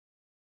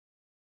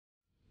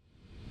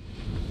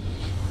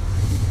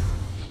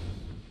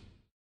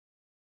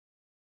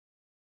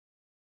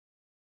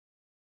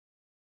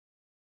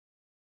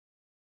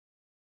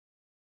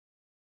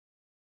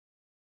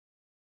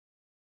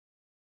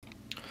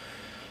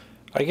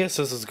I guess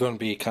this is going to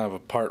be kind of a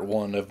part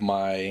one of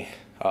my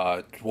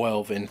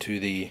delve into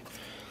the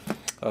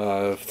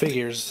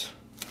figures.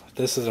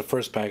 This is the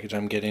first package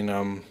I'm getting.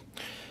 I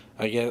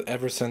get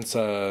ever since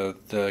the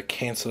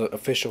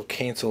official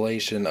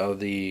cancellation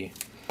of the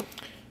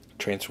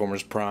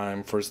Transformers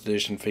Prime First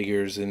Edition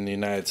figures in the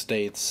United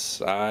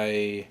States,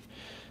 I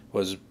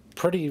was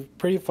pretty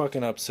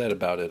fucking upset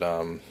about it.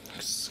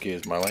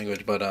 Excuse my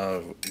language, but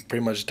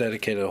pretty much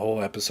dedicated a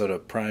whole episode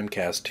of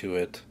Primecast to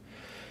it.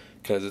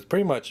 Because it's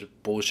pretty much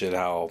bullshit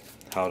how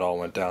it all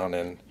went down,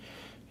 and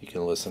you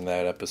can listen to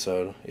that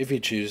episode if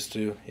you choose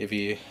to, if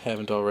you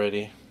haven't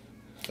already.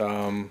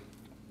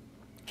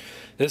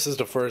 This is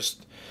the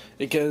first,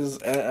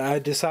 because I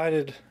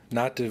decided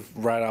not to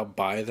right out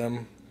buy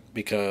them,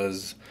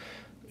 because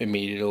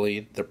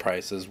immediately the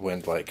prices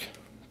went like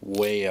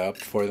way up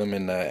for them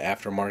in the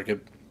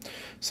aftermarket.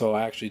 So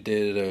I actually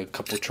did a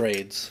couple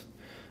trades.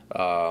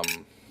 My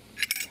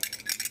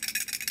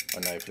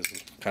knife is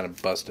kind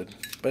of busted,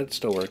 but it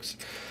still works.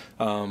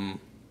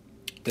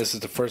 This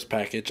is the first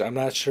package. I'm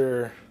not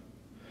sure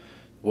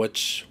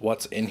what's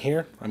in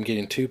here. I'm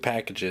getting two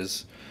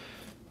packages,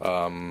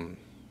 which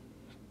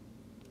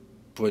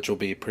will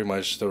be pretty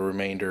much the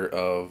remainder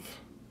of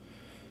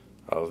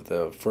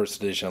the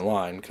first edition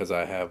line, because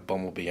I have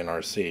Bumblebee and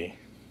RC.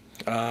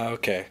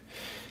 Okay,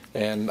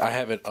 and I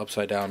have it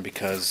upside down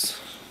because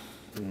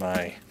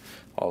my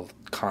all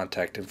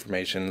contact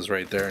information is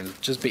right there, and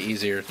it'd just be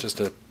easier just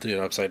to do it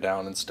upside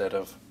down instead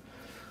of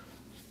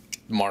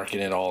marking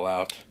it all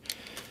out.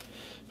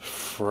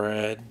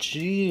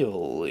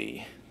 Fragile.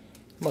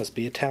 Must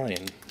be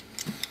Italian.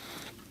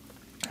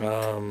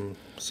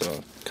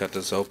 So cut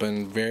this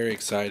open. Very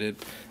excited.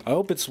 I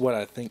hope it's what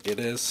I think it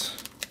is,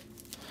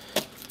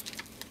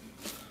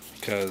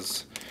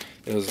 because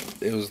it was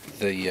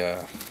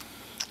the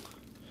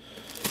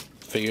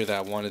figure that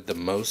I wanted the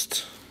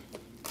most.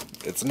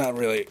 It's not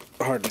really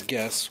hard to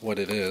guess what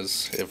it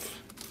is if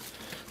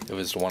it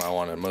was the one I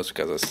wanted most,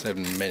 because I've said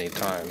many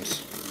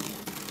times.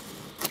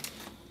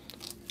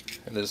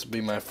 And this will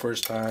be my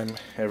first time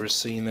ever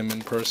seeing them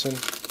in person.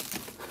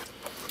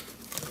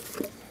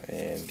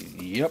 And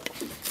yep,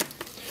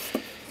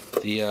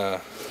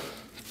 the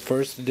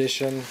first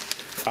edition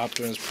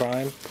Optimus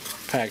Prime,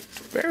 packed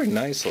very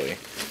nicely.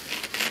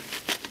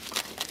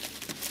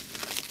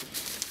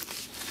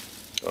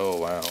 Oh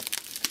wow.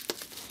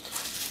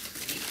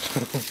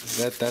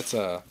 That's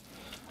a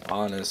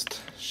honest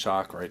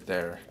shock right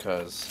there,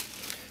 because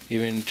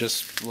even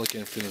just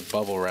looking through the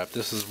bubble wrap,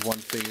 this is one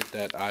figure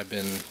that I've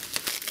been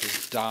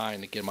just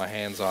dying to get my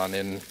hands on,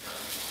 and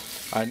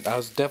I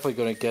was definitely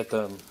going to get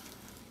them.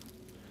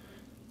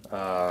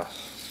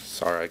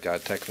 Sorry, I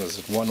got a text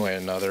message one way or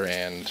another,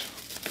 and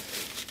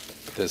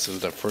this is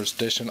the first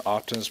edition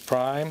Optimus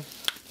Prime,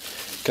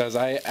 because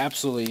I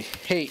absolutely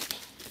hate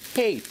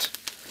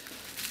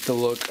the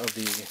look of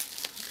the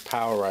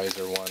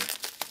Powerizer one.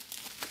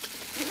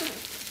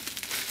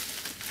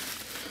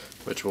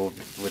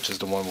 Which is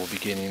the one we'll be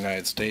getting in the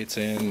United States,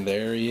 and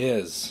there he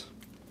is.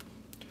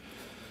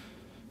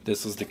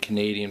 This is the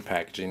Canadian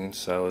packaging,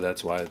 so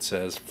that's why it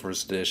says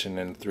first edition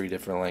in 3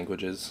 different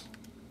languages.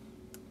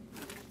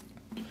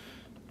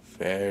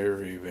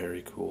 Very,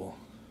 very cool.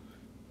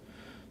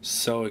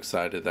 So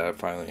excited that I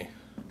finally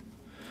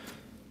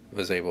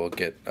was able to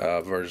get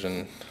a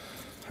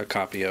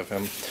copy of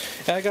him.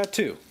 And I got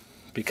 2,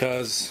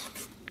 because,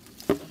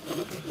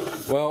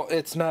 well,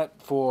 it's not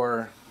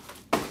for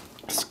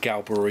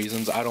scalper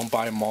reasons. I don't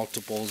buy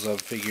multiples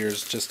of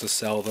figures just to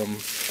sell them.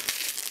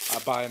 I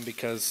buy them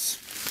because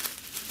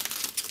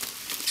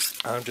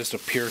I'm just a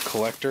pure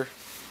collector.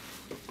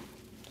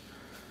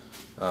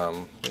 Let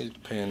me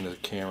pan the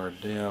camera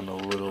down a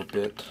little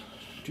bit.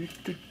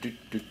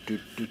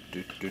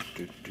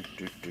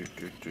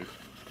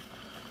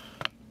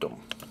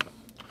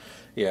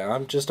 Yeah,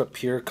 I'm just a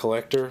pure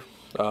collector.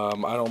 I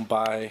don't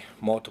buy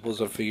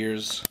multiples of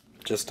figures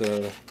just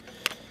to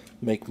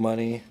make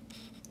money.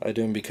 I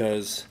do them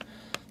because,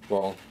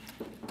 well,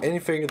 any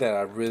figure that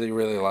I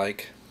really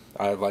like,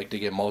 I'd like to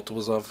get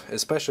multiples of,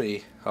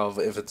 especially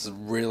if it's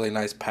really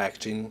nice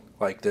packaging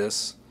like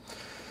this.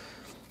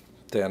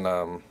 Then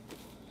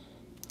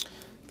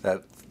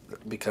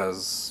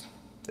because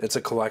it's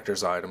a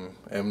collector's item,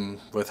 and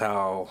with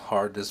how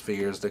hard this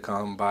figure is to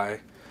come by,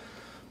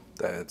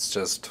 that's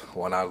just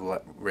one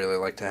I'd really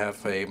like to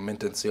have a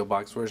mint and seal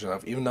box version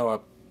of, even though I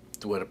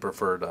would have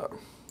preferred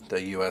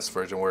the US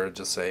version where it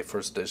just say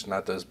first edition,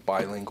 not this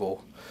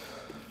bilingual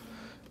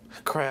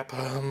crap.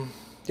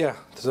 Yeah,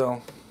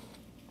 so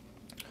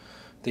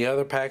the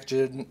other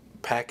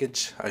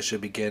package I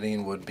should be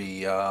getting would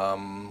be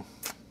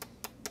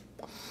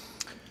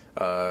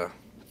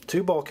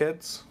 2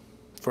 bulkheads,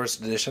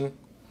 first edition,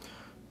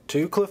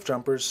 2 cliff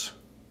jumpers,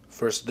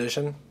 first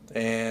edition,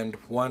 and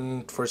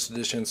 1 first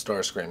edition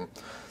Starscream.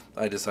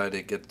 I decided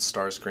to get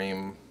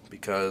Starscream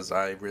because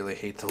I really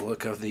hate the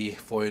look of the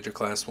Voyager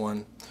class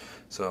one.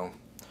 So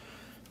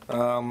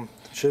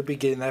should be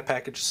getting that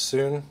package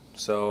soon,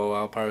 so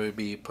I'll probably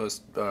be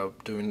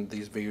doing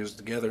these videos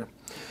together.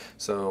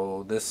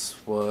 So this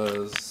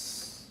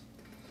was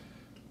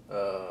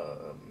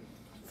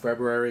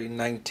February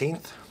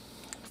 19th.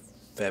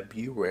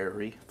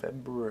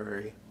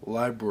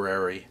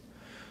 Library.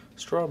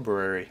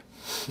 Strawberry.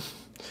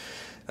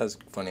 That's a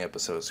funny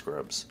episode of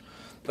Scrubs.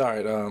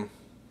 Alright,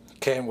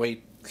 can't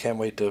wait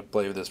to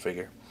play with this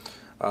figure.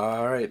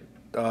 Alright,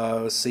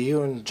 see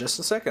you in just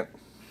a second.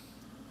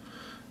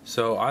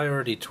 So I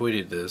already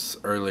tweeted this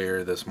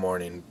earlier this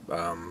morning,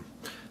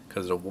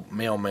 because the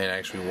mailman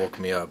actually woke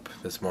me up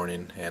this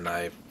morning and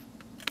I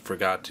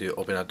forgot to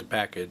open up the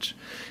package,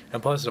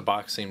 and plus the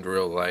box seemed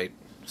real light,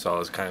 so I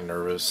was kind of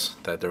nervous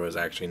that there was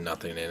actually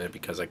nothing in it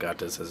because I got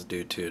this as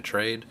due to a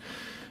trade.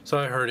 So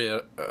I heard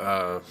it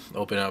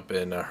open up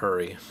in a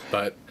hurry,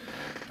 but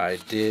I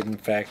did in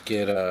fact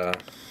get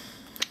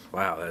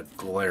wow, that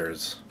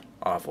glares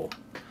awful.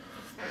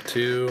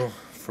 2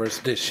 first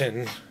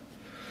edition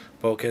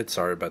Bulkhead.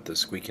 Sorry about the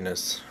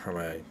squeakiness from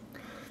my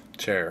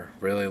chair.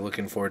 Really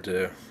looking forward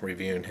to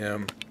reviewing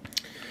him.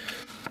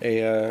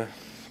 A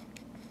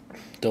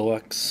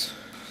deluxe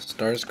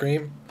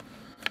Starscream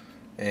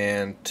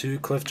and 2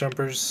 Cliff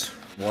Jumpers.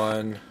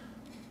 One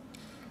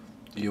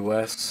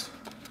US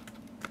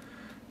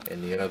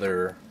and the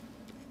other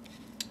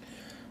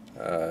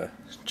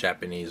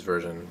Japanese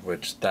version,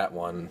 which that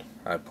one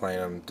I plan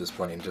on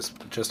displaying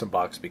just a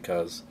box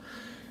because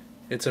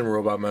it's in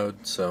robot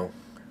mode, so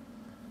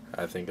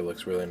I think it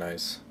looks really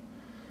nice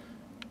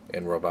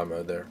in robot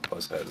mode there.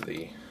 Plus it has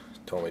the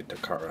Tomy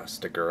Takara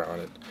sticker on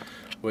it,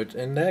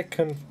 and that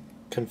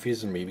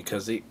confuses me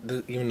because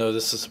even though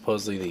this is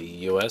supposedly the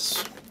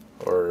US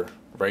or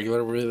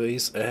regular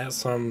release, it has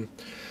some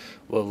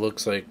what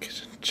looks like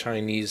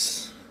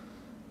Chinese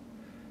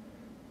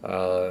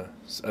a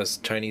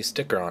Chinese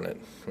sticker on it,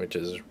 which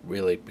is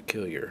really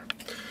peculiar.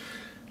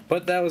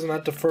 But that was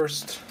not the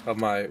first of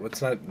my,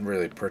 it's not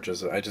really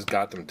purchases, I just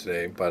got them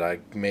today, but I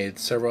made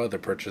several other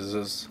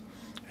purchases,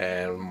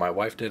 and my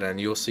wife did,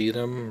 and you'll see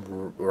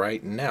them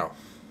right now.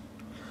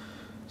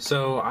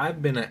 So,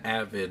 I've been an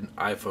avid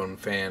iPhone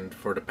fan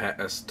for the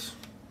past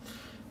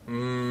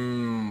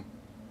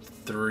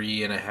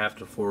 3.5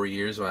 to 4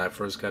 years. When I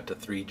first got to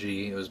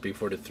 3G, it was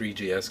before the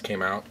 3GS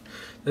came out.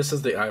 This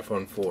is the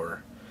iPhone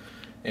 4,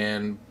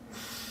 and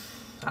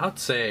I would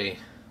say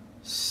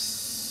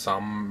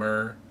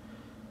summer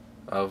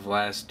of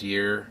last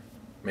year,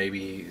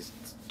 maybe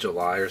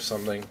July or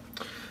something,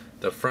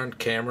 the front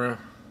camera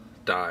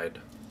died,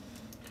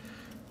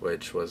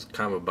 which was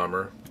kind of a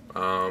bummer.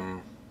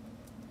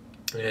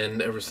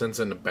 And ever since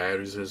then the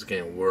batteries was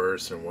getting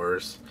worse and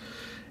worse,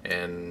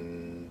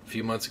 and a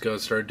few months ago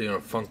it started doing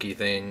a funky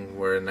thing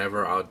where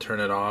whenever I would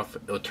turn it off,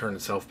 it would turn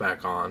itself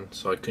back on,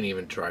 so I couldn't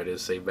even try to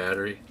save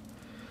battery.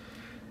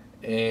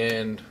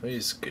 And let me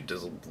just get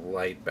this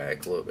light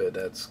back a little bit.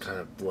 That's kind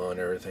of blowing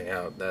everything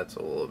out. That's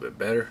a little bit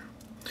better.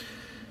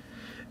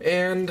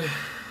 And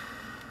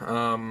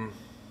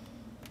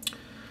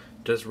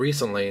just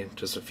recently,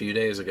 just a few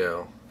days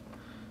ago,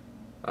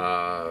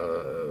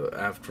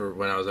 after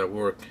when I was at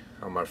work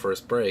on my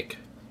first break,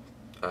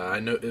 I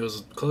know it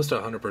was close to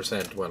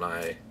 100% when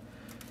I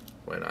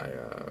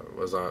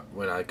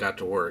got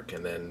to work,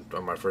 and then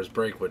on my first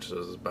break, which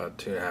was about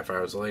 2.5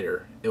 hours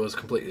later, it was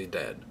completely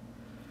dead.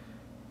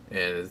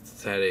 And it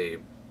had a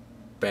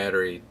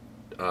battery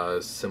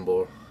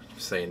symbol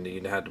saying that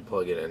you had to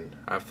plug it in.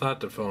 I thought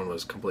the phone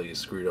was completely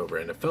screwed over,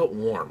 and it felt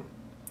warm.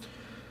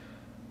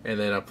 And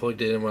then I plugged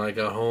it in when I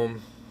got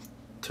home.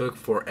 Took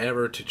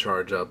forever to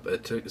charge up.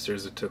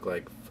 Seriously took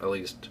like at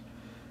least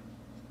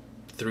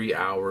 3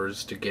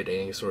 hours to get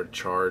any sort of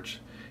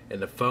charge.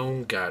 And the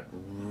phone got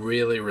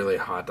really, really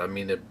hot. I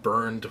mean, it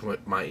burned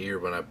my ear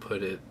when I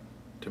put it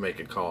to make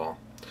a call.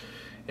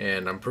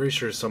 And I'm pretty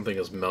sure something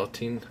is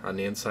melting on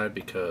the inside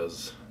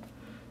because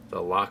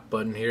the lock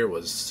button here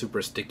was super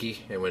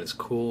sticky, and when it's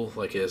cool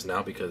like it is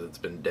now because it's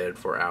been dead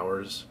for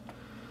hours,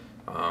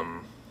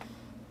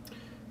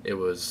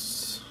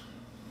 it's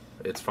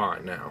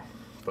fine now.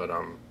 But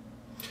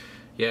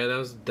yeah, that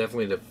was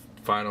definitely the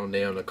final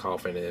nail in the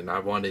coffin, and I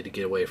wanted to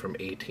get away from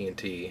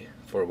AT&T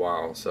for a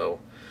while,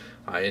 so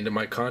I ended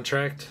my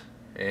contract,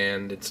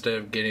 and instead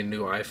of getting a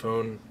new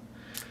iPhone,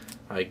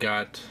 I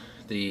got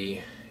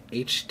the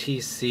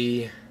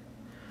HTC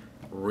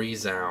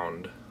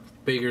Resound.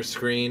 Bigger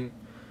screen,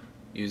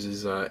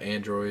 uses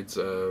Android's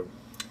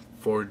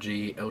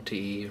 4G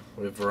LTE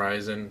with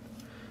Verizon.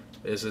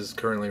 This is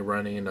currently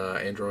running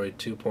Android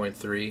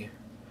 2.3,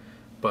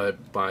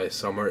 but by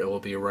summer it will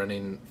be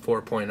running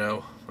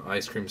 4.0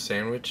 Ice Cream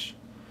Sandwich.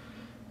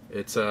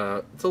 It's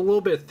a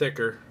little bit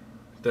thicker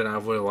than I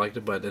would have liked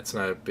it, but it's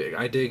not big.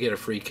 I did get a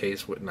free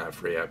case with, not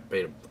free, I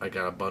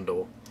got a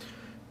bundle.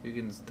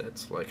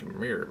 That's like a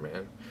mirror,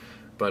 man.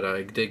 But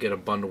I did get a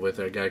bundle with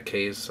it. I got a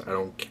case. I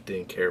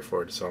didn't care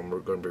for it, so I'm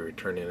going to be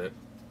returning it.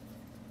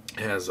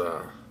 It has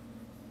a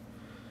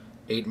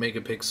 8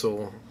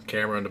 megapixel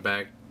camera on the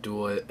back,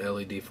 dual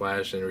LED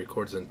flash, and it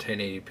records in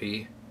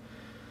 1080p.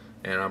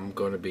 And I'm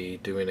going to be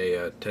doing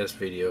a test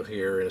video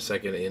here in a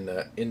second in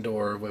the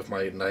indoor with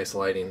my nice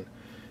lighting,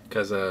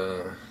 because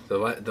the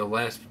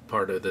last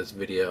part of this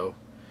video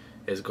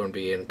is going to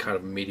be in kind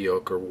of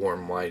mediocre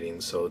warm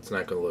lighting, so it's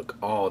not going to look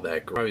all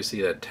that great. Probably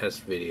see that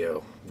test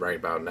video right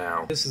about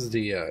now. This is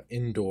the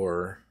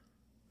indoor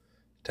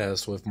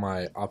test with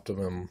my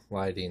Optimum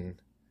lighting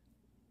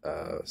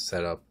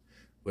setup,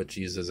 which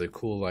uses a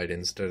cool light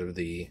instead of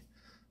the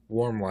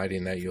warm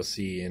lighting that you'll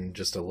see in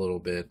just a little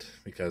bit,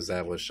 because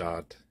that was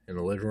shot in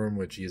the living room,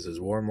 which uses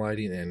warm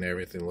lighting, and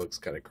everything looks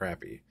kind of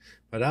crappy.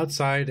 But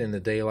outside in the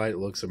daylight it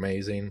looks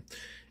amazing,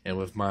 and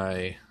with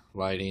my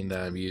lighting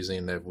that I'm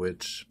using,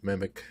 which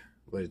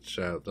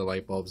the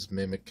light bulbs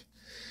mimic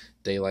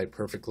daylight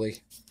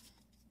perfectly,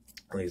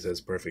 at least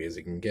as perfect as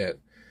you can get.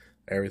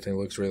 Everything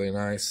looks really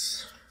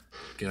nice.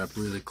 Get up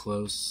really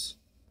close.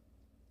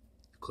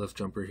 Cliff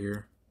jumper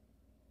here.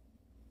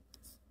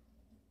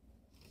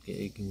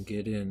 You can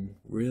get in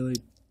really,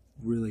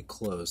 really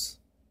close,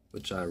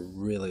 which I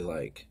really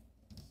like.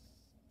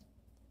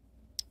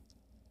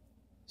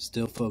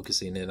 Still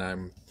focusing, and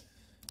I'm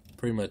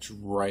pretty much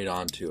right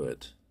onto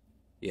it.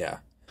 Yeah,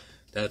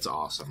 that's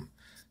awesome.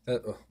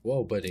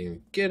 Whoa, buddy,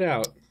 get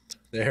out.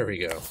 There we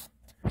go.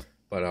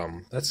 But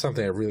that's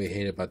something I really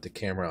hate about the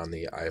camera on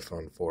the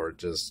iPhone 4.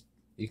 Just,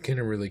 you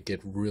can't really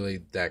get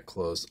that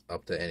close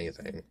up to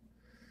anything.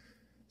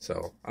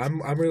 So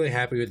I'm really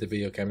happy with the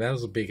video cam. That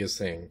was the biggest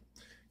thing,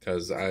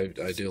 because I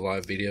do a lot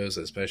of videos,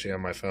 especially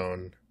on my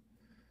phone,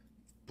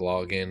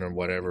 blogging or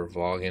whatever,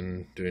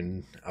 vlogging,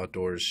 doing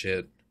outdoors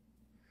shit,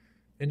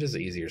 and just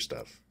easier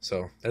stuff.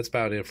 So that's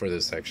about it for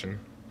this section.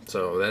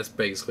 So that's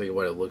basically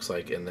what it looks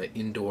like in the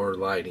indoor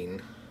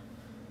lighting,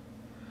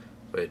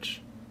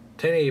 which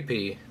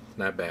 1080p,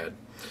 not bad,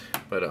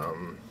 but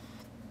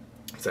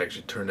let's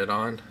actually turn it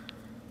on.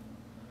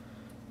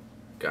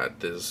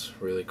 Got this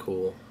really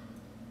cool,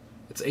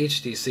 it's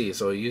HTC,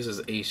 so it uses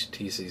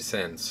HTC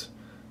Sense,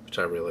 which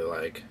I really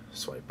like.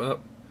 Swipe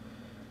up,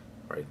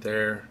 right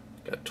there,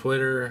 got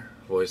Twitter,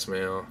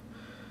 voicemail,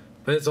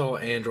 but it's all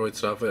Android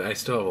stuff. I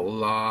still have a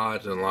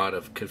lot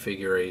of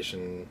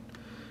configuration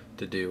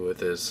to do with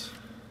this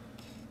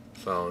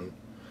phone,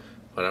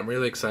 but I'm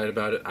really excited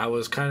about it. I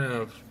was kind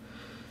of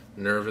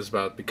nervous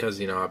about, because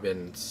you know, I've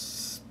been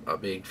a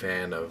big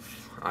fan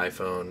of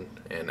iPhone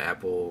and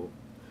Apple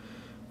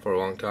for a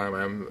long time.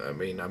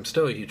 I'm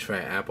still a huge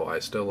fan of Apple. I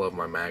still love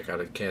my Mac.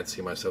 I can't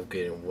see myself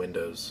getting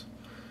Windows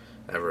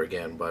ever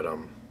again, but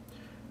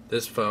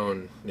this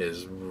phone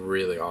is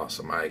really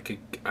awesome.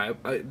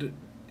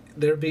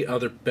 There'd be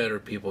other better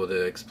people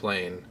to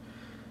explain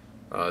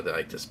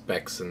like the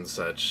specs and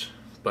such,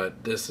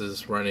 but this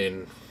is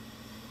running,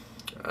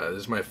 this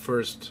is my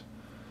first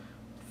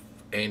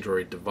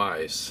Android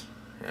device,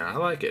 and I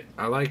like it.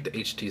 I like the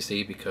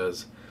HTC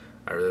because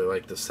I really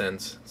like the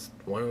Sense. It's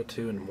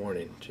 1:02 in the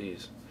morning,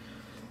 jeez.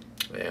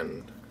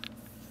 And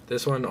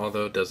this one,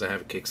 although it doesn't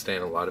have a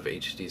kickstand, a lot of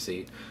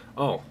HTC.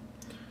 Oh,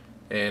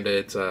 and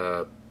it's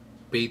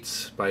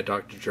Beats by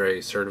Dr. Dre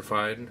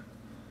certified.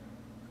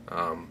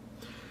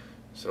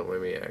 So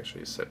let me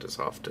actually set this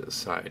off to the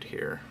side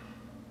here.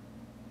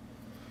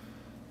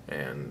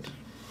 And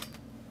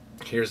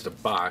here's the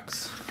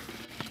box.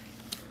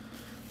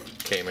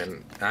 Came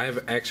in. I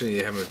haven't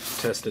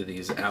tested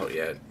these out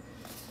yet,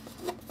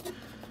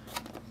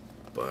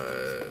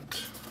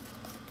 but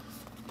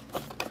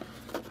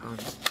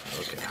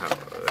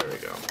there we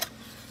go.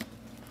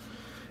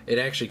 It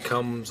actually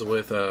comes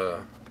with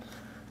a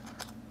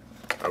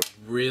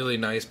really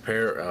nice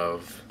pair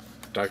of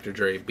Dr.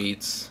 Dre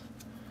Beats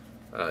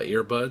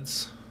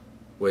earbuds,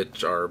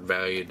 which are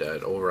valued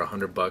at over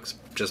 $100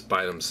 just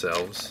by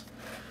themselves.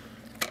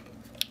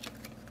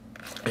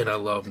 And I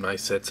love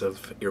nice sets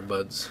of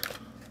earbuds.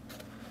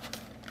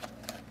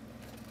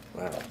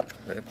 Wow,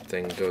 that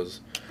thing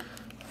goes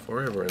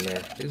forever in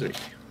there. These are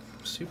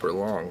super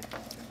long,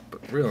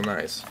 but real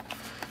nice.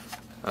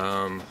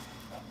 I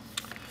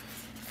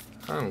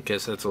don't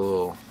guess that's a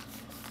little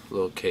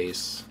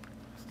case.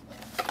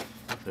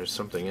 There's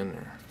something in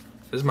there.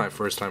 This is my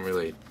first time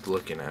really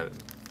looking at it.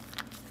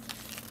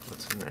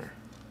 What's in there?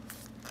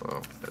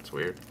 Oh, that's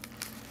weird.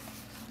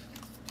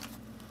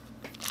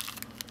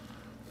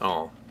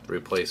 Oh,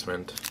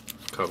 replacement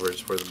covers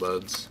for the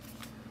buds.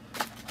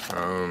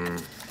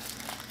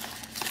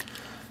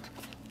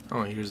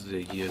 Oh, here's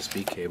the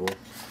USB cable.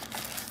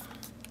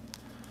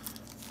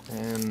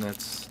 And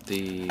that's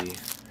the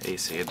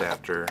AC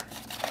adapter.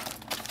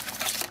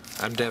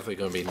 I'm definitely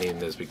going to be needing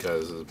this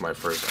because it's my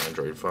first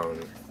Android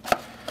phone.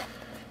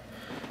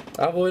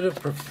 I would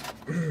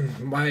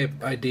have my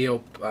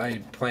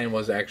plan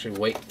was to actually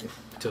wait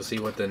to see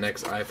what the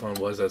next iPhone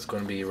was that's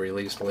going to be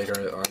released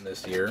later on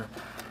this year.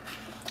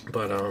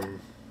 But I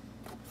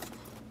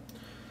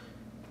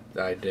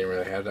didn't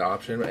really have the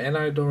option, and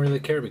I don't really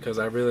care because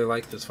I really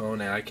like this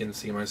phone and I can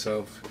see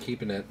myself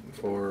keeping it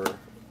for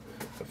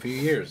a few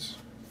years.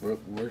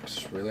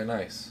 Works really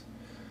nice.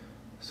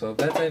 So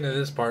that's the end of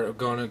this part. I'm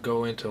going to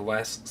go into the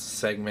last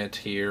segment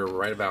here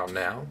right about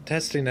now.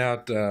 Testing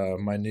out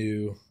my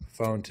new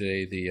phone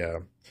today.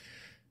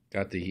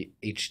 Got the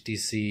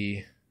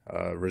HTC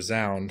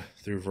Resound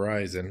through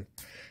Verizon.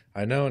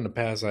 I know in the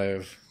past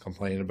I've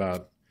complained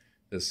about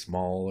this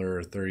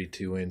smaller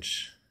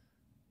 32-inch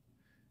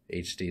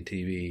HD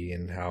TV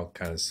and how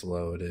kind of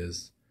slow it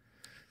is.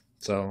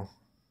 So,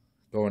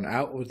 going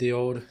out with the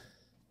old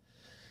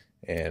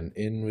and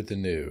in with the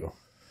new.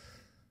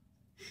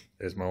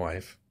 There's my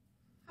wife.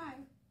 Hi.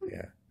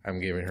 Yeah, I'm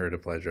giving her the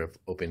pleasure of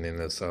opening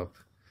this up.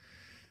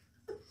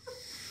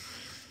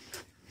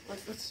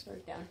 Let's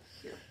start down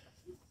here.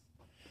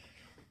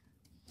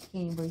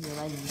 Can't even believe you're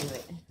letting me do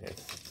it. Yeah.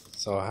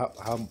 So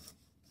how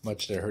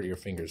much did it hurt your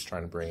fingers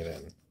trying to bring it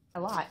in? A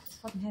lot. It's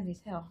fucking heavy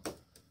as hell.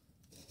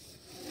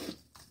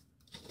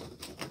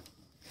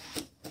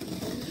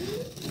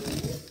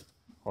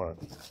 Hold on.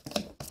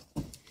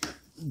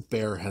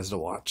 Bear has to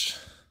watch.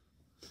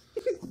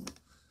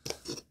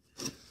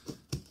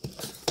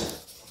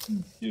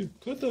 You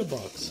cut that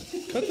box.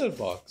 Cut that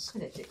box.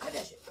 Cut that shit. Cut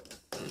that shit.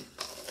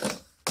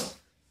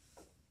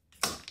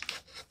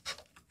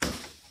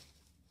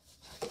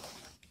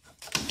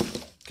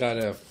 Got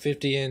a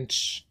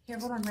 50-inch Here,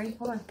 hold on. Ready?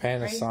 Hold on.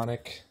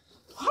 Panasonic.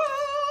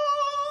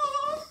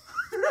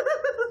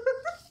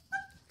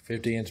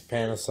 50-inch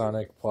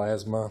Panasonic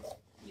plasma.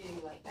 You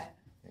didn't like that.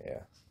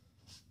 Yeah.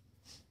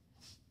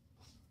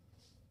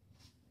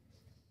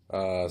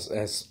 It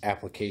has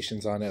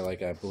applications on it,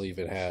 like I believe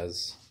it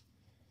has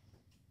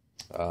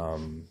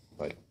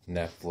like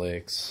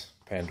Netflix,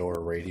 Pandora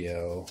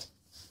Radio,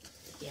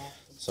 Yeah.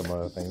 some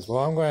other things. Well,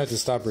 I'm going to have to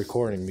stop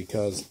recording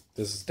because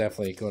this is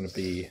definitely going to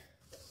be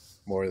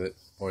more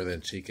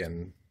than she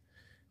can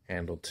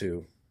handle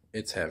too.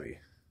 It's heavy.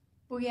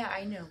 Well, yeah,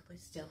 I know, but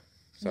still.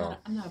 So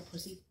I'm not a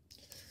pussy.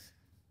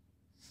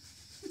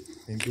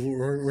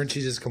 weren't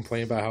you just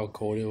complaining about how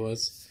cold it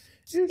was?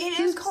 It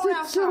is cold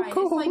outside. So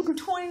cold. It's like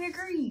 20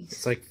 degrees.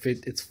 It's like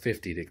it's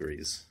 50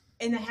 degrees.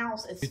 In the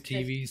house, it's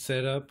TV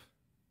setup,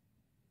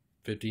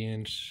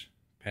 50-inch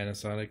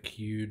Panasonic,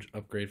 huge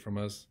upgrade from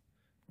us.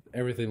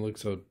 Everything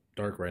looks so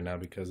dark right now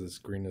because the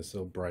screen is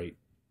so bright,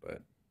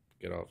 but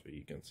get off it,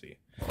 you can see.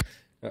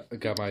 I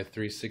got my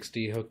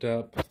 360 hooked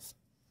up.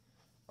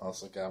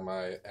 Also got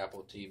my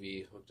Apple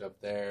TV hooked up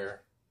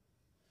there.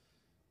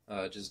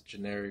 Just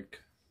generic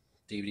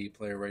DVD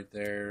player right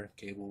there.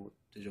 Cable,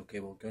 digital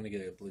cable. Going to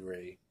get a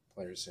Blu-ray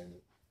player soon.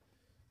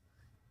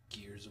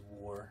 Gears of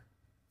War.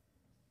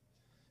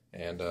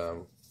 And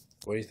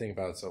what do you think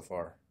about it so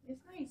far?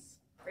 It's nice.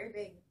 Very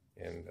big.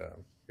 And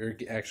you're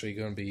actually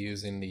going to be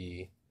using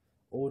the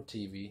old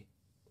TV,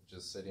 which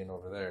is sitting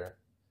over there,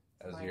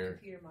 as My your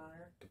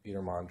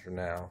computer monitor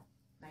now.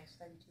 Nice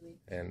 32-inch.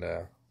 And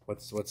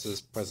what's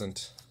this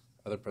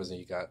other present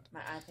you got?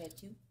 My iPad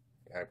 2.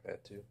 Your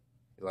iPad too.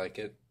 You like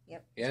it?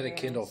 Yep. You had a very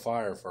Kindle nice.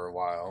 Fire for a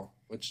while.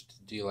 Which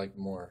do you like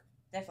more?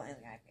 Definitely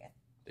the iPad.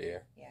 Do you?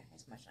 Yeah,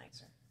 it's much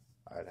nicer.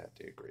 I'd have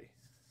to agree.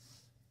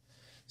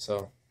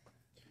 So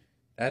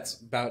that's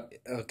about.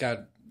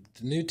 Got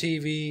the new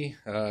TV.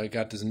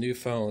 Got this new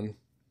phone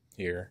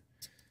here,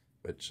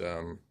 which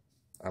I'm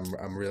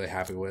really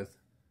happy with.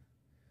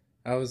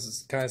 I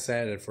was kind of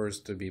sad at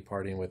first to be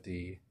parting with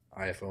the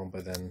iPhone,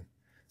 but then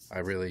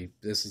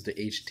this is the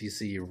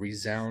HTC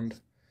Resound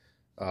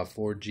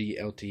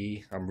 4G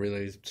LTE. I'm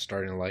really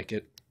starting to like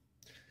it,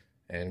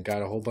 and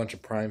got a whole bunch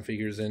of Prime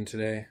figures in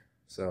today.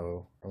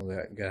 So I'm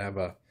gonna have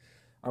a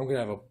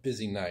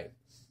busy night.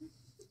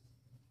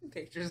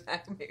 Pictures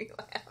that make me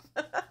laugh.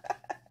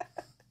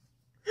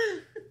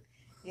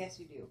 Yes,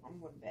 you do. I'm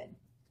going to bed.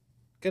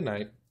 Good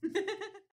night.